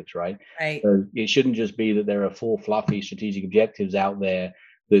executives, right? So it shouldn't just be that there are 4 fluffy strategic objectives out there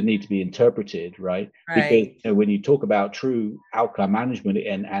that need to be interpreted, right? Because when you talk about true outcome management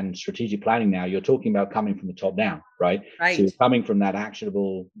and strategic planning now, you're talking about coming from the top down, right? So you're coming from that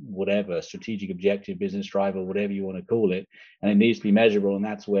actionable, whatever, strategic objective, business driver, whatever you want to call it, and it needs to be measurable, and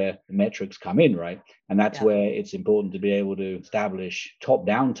that's where the metrics come in, right? And that's where it's important to be able to establish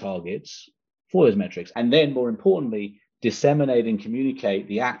top-down targets for those metrics. And then more importantly, disseminate and communicate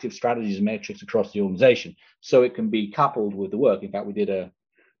the active strategies and metrics across the organization so it can be coupled with the work. In fact, we did a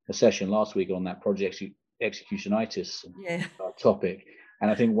session last week on that project executionitis topic. And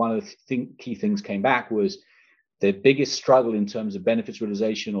I think one of the key things came back was the biggest struggle in terms of benefits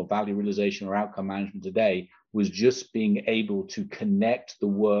realization or value realization or outcome management today was just being able to connect the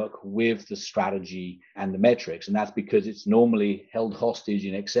work with the strategy and the metrics. And that's because it's normally held hostage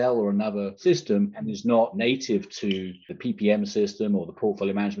in Excel or another system and is not native to the PPM system or the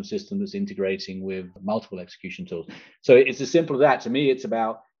portfolio management system that's integrating with multiple execution tools. So it's as simple as that. To me, it's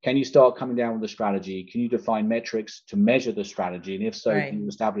about, can you start coming down with the strategy? Can you define metrics to measure the strategy? And if so, can you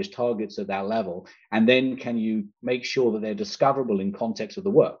establish targets at that level? And then can you make sure that they're discoverable in context of the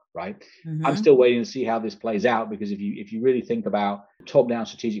work, right? I'm still waiting to see how this plays out, because if you really think about top-down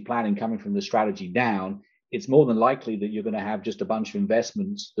strategic planning coming from the strategy down, it's more than likely that you're going to have just a bunch of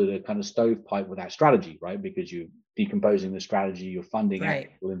investments that are kind of stovepipe with that strategy, right? Because you're decomposing the strategy, you're funding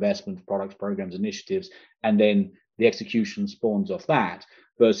actual investments, products, programs, initiatives, and then the execution spawns off that.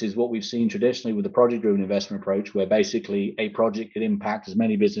 Versus what we've seen traditionally with the project-driven investment approach, where basically a project could impact as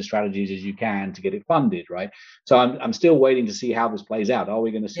many business strategies as you can to get it funded, right? So I'm still waiting to see how this plays out. Are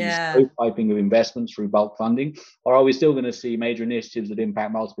we going to see piping of investments through bulk funding, or are we still going to see major initiatives that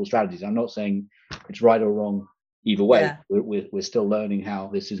impact multiple strategies? I'm not saying it's right or wrong either way. We're still learning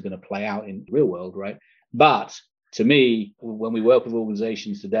how this is going to play out in the real world, right? But to me, when we work with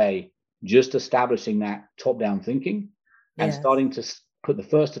organizations today, just establishing that top-down thinking and starting to put the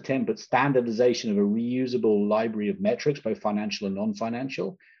first attempt at standardization of a reusable library of metrics, both financial and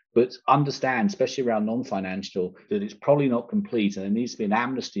non-financial, but understand, especially around non-financial, that it's probably not complete, and there needs to be an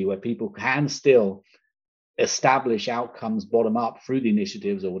amnesty where people can still establish outcomes bottom up through the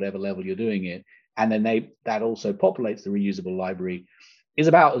initiatives or whatever level you're doing it, and then that also populates the reusable library, is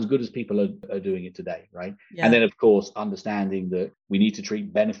about as good as people are doing it today, right? And then, of course, understanding that we need to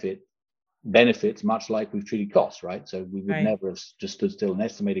treat benefits much like we've treated costs, right? So we would never have just stood still and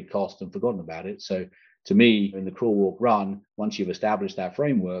estimated cost and forgotten about it. So to me, in the crawl, walk, run, once you've established that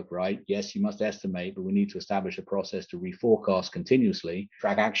framework, right, yes, you must estimate, but we need to establish a process to reforecast continuously,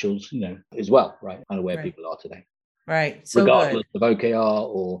 track actuals, as well, right? Kind of where people are today. Right. So regardless of OKR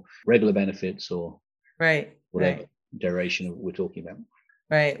or regular benefits or whatever duration we're talking about.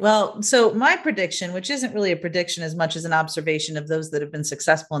 Right. Well, so my prediction, which isn't really a prediction as much as an observation of those that have been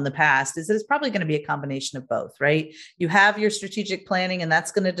successful in the past, is that it's probably going to be a combination of both, right? You have your strategic planning, and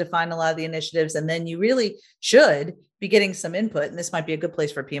that's going to define a lot of the initiatives. And then you really should be getting some input. And this might be a good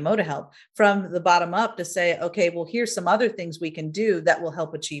place for PMO to help from the bottom up to say, okay, well, here's some other things we can do that will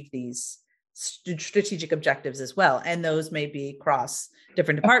help achieve these strategic objectives as well. And those may be across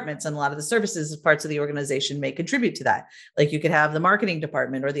different departments, and a lot of the services parts of the organization may contribute to that. Like you could have the marketing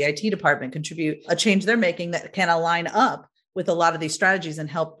department or the IT department contribute a change they're making that can align up with a lot of these strategies and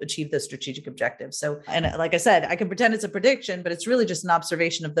help achieve the strategic objectives. So, and like I said, I can pretend it's a prediction, but it's really just an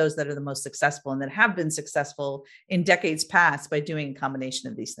observation of those that are the most successful and that have been successful in decades past by doing a combination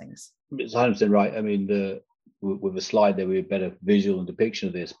of these things. It's 100% right. I mean, with a slide there, we have better visual and depiction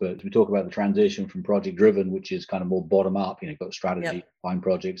of this, but we talk about the transition from project driven, which is kind of more bottom up, you've got strategy, find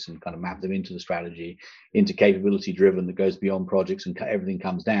projects and kind of map them into the strategy, into capability driven that goes beyond projects and everything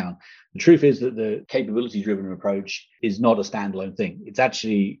comes down. The truth is that the capability driven approach is not a standalone thing. It's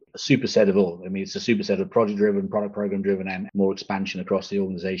actually a superset of all. I mean, it's a superset of project driven, product program driven, and more expansion across the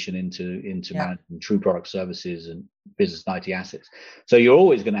organization into managing true product services and business and IT assets. So you're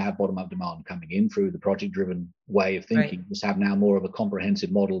always going to have bottom up demand coming in through the project driven way of thinking. Right. Just have now more of a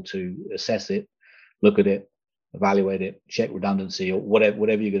comprehensive model to assess it, look at it, evaluate it, check redundancy, or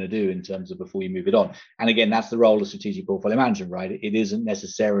whatever you're going to do in terms of before you move it on. And again, that's the role of strategic portfolio management, right? It isn't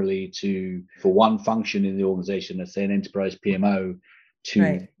necessarily for one function in the organization, let's say an enterprise PMO,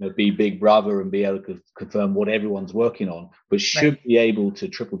 to be big brother and be able to confirm what everyone's working on, but should be able to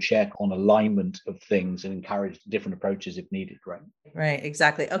triple check on alignment of things and encourage different approaches if needed. Right,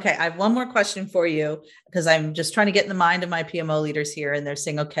 exactly. Okay, I have one more question for you, because I'm just trying to get in the mind of my PMO leaders here, and they're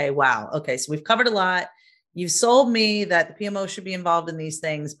saying, okay, wow, okay, so we've covered a lot. You've sold me that the PMO should be involved in these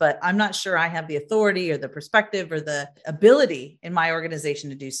things, but I'm not sure I have the authority or the perspective or the ability in my organization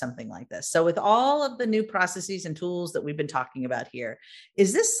to do something like this. So with all of the new processes and tools that we've been talking about here,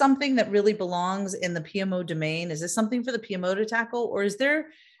 is this something that really belongs in the PMO domain? Is this something for the PMO to tackle? Or is there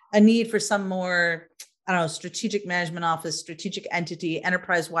a need for some more, I don't know, strategic management office, strategic entity,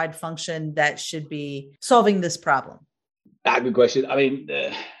 enterprise-wide function that should be solving this problem? Good question. I mean,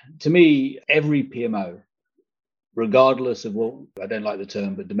 to me, every PMO, regardless of what, I don't like the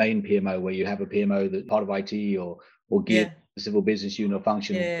term, but domain PMO, where you have a PMO that's part of IT or geared to civil business unit or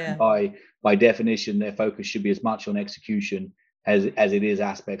function, and by definition, their focus should be as much on execution as it is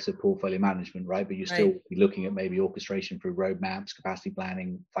aspects of portfolio management, right? But you're still looking at maybe orchestration through roadmaps, capacity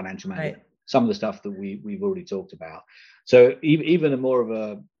planning, financial management, some of the stuff that we've already talked about. So even a more of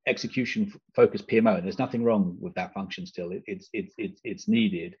a execution focused PMO, and there's nothing wrong with that function still. It's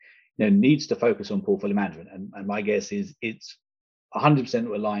needed. Needs to focus on portfolio management, and my guess is it's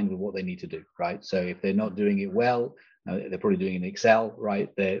 100% aligned with what they need to do, right? So if they're not doing it well, they're probably doing it in Excel, right?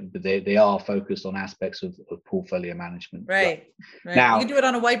 They are focused on aspects of portfolio management. Right. Now, you can do it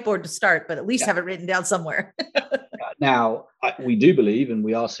on a whiteboard to start, but at least have it written down somewhere. Now, we do believe, and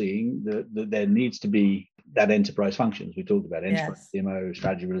we are seeing that there needs to be that enterprise functions we talked about, enterprise CMO,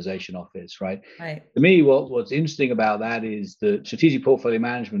 strategy realization office, right? To me, what's interesting about that is that strategic portfolio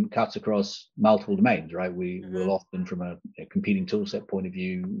management cuts across multiple domains, right? We will often, from a competing tool set point of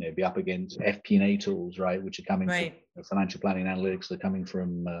view, be up against FP&A tools, right, which are coming from financial planning and analytics. They're coming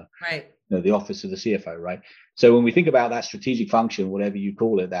from the office of the CFO, right? So when we think about that strategic function, whatever you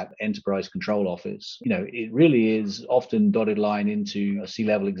call it, that enterprise control office, it really is often dotted line into a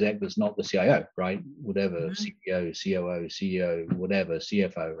C-level exec that's not the CIO, right? Whatever, CEO, COO, CEO, whatever,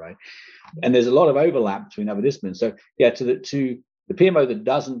 CFO, right? And there's a lot of overlap between other disciplines. So to the PMO that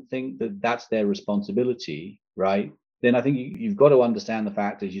doesn't think that that's their responsibility, right? Then I think you've got to understand the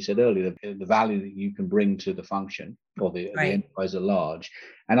fact, as you said earlier, the value that you can bring to the function or the enterprise at large,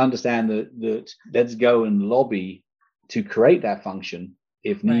 and understand that let's go and lobby to create that function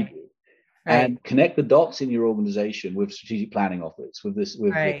if needed, and connect the dots in your organization with strategic planning office, with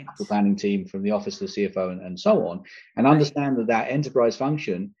the planning team from the office of the CFO and so on, and understand that enterprise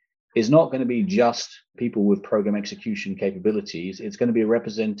function is not going to be just people with program execution capabilities. It's going to be a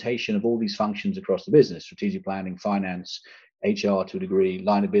representation of all these functions across the business: strategic planning, finance, HR to a degree,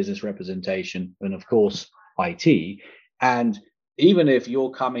 line of business representation, and of course, IT. And even if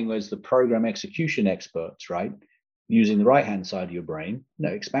you're coming as the program execution experts, right, using the right-hand side of your brain,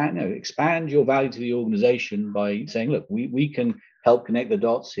 expand your value to the organization by saying, look, we can help connect the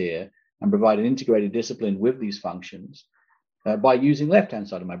dots here and provide an integrated discipline with these functions. By using left-hand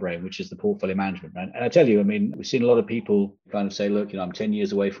side of my brain, which is the portfolio management. And I tell you, I mean, we've seen a lot of people kind of say, look, I'm 10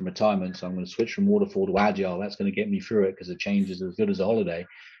 years away from retirement, so I'm going to switch from waterfall to agile. That's going to get me through it because the change is as good as a holiday.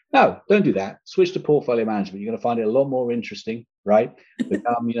 No, don't do that. Switch to portfolio management. You're going to find it a lot more interesting, right?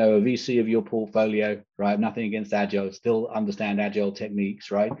 Become, a VC of your portfolio, right? Nothing against agile. Still understand agile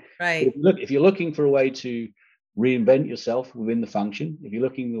techniques, right? Right. If you're looking for a way to reinvent yourself within the function, if you're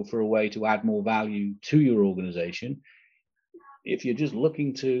looking for a way to add more value to your organization, if you're just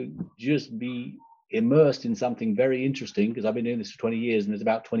looking to just be immersed in something very interesting, because I've been doing this for 20 years and there's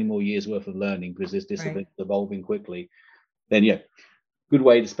about 20 more years worth of learning because this discipline is evolving quickly, then yeah, good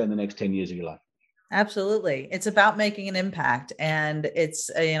way to spend the next 10 years of your life. Absolutely. It's about making an impact. And it's,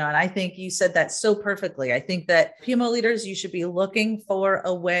 and I think you said that so perfectly. I think that PMO leaders, you should be looking for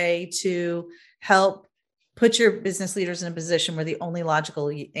a way to help put your business leaders in a position where the only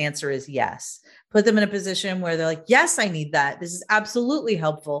logical answer is yes. Put them in a position where they're like, yes, I need that. This is absolutely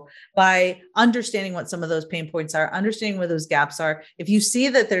helpful, by understanding what some of those pain points are, understanding where those gaps are. If you see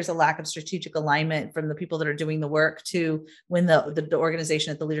that there's a lack of strategic alignment from the people that are doing the work to when the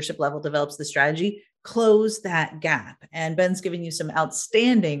organization at the leadership level develops the strategy, close that gap. And Ben's giving you some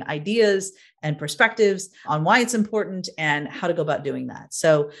outstanding ideas and perspectives on why it's important and how to go about doing that.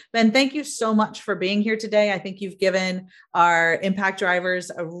 So Ben, thank you so much for being here today. I think you've given our impact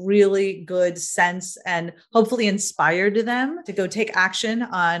drivers a really good sense and hopefully inspired them to go take action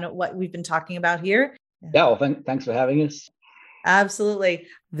on what we've been talking about here. Yeah, well, thanks for having us. Absolutely.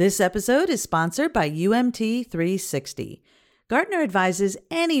 This episode is sponsored by UMT 360. Gartner advises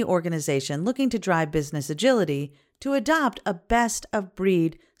any organization looking to drive business agility to adopt a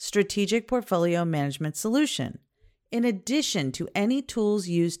best-of-breed strategic portfolio management solution, in addition to any tools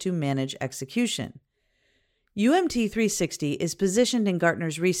used to manage execution. UMT 360 is positioned in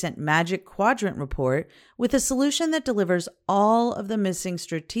Gartner's recent Magic Quadrant report with a solution that delivers all of the missing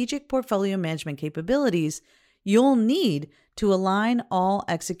strategic portfolio management capabilities you'll need to align all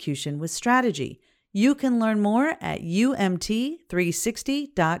execution with strategy. You can learn more at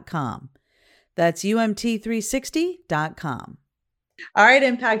umt360.com. That's umt360.com. All right,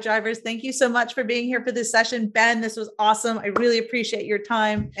 Impact Drivers, thank you so much for being here for this session. Ben, this was awesome. I really appreciate your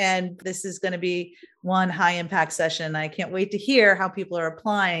time. And this is going to be one high impact session. I can't wait to hear how people are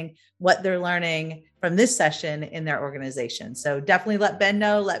applying what they're learning from this session in their organization. So definitely let Ben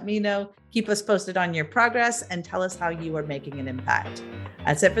know, let me know, keep us posted on your progress, and tell us how you are making an impact.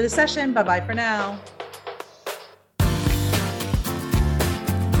 That's it for the session. Bye-bye for now.